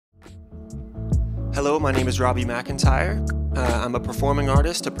Hello, my name is Robbie MacIntyre. I'm a performing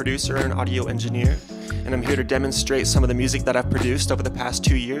artist, a producer, and audio engineer, and I'm here to demonstrate some of the music that I've produced over the past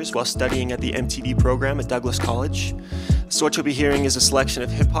 2 years while studying at the MTD program at Douglas College. So what you'll be hearing is a selection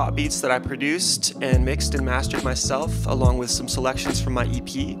of hip-hop beats that I produced and mixed and mastered myself, along with some selections from my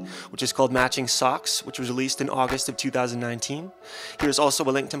EP, which is called Matching Socks, which was released in August of 2019. Here's also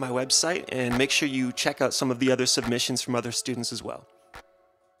a link to my website, and make sure you check out some of the other submissions from other students as well.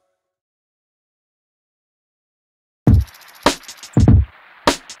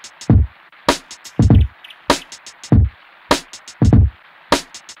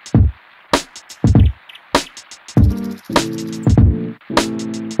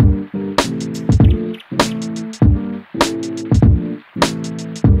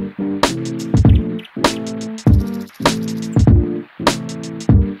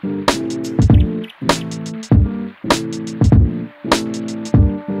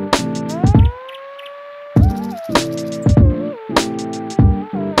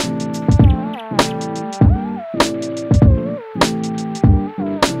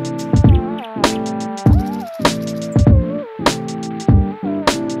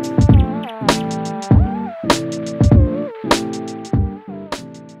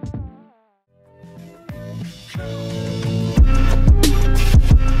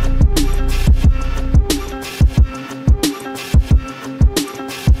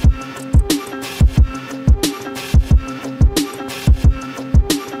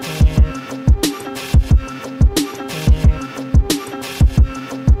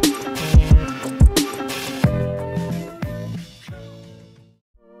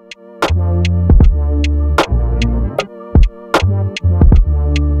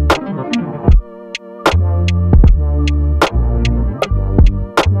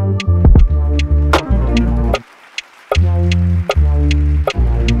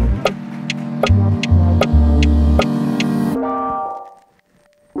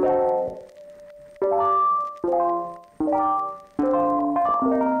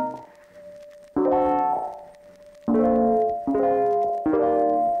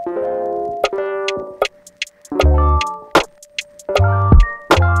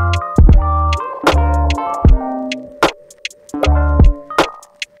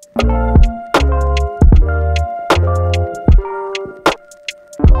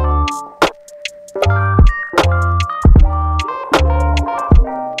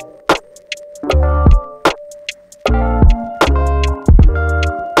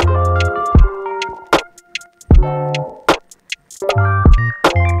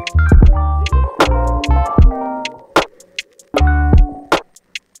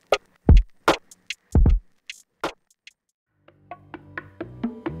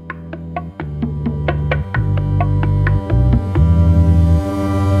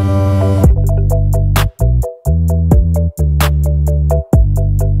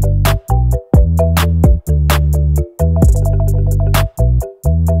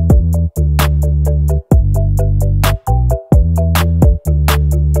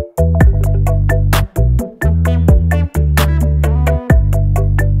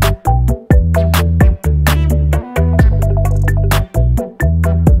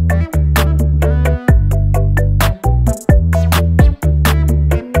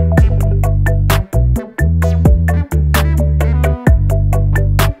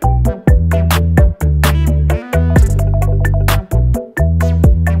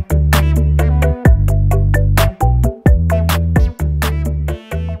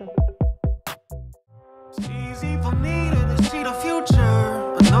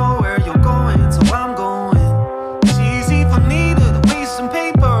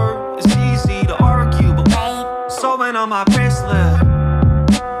 On my bracelet,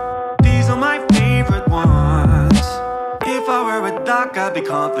 these are my favorite ones. If I were a duck, I'd be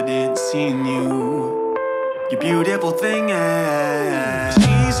confident seeing you. You beautiful thing, yeah.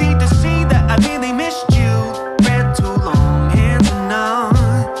 It's easy to see that I really missed you. Read too long, hands are numb.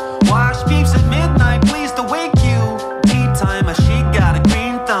 Wash beeps at midnight, please to wake you. Tea time, my sheet got a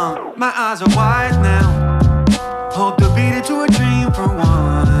green thumb. My eyes are wide now, hope to beat it to a dream for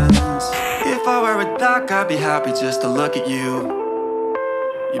once. If I were a duck, I'd be happy just to look at you.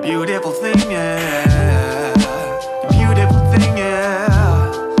 You beautiful thing, yeah. You beautiful thing,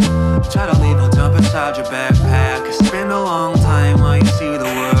 yeah. Try to leave no dump inside your backpack. It's been a long time while you see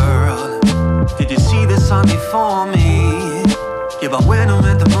the world. Did you see the sun before me? Yeah, but when I'm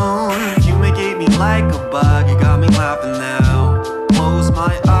at the moon, you gave me like a bug. You got me laughing now. Close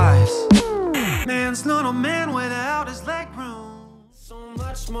my eyes. Man's not a man without his leg room. So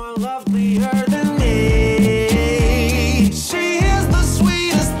much more lovelier than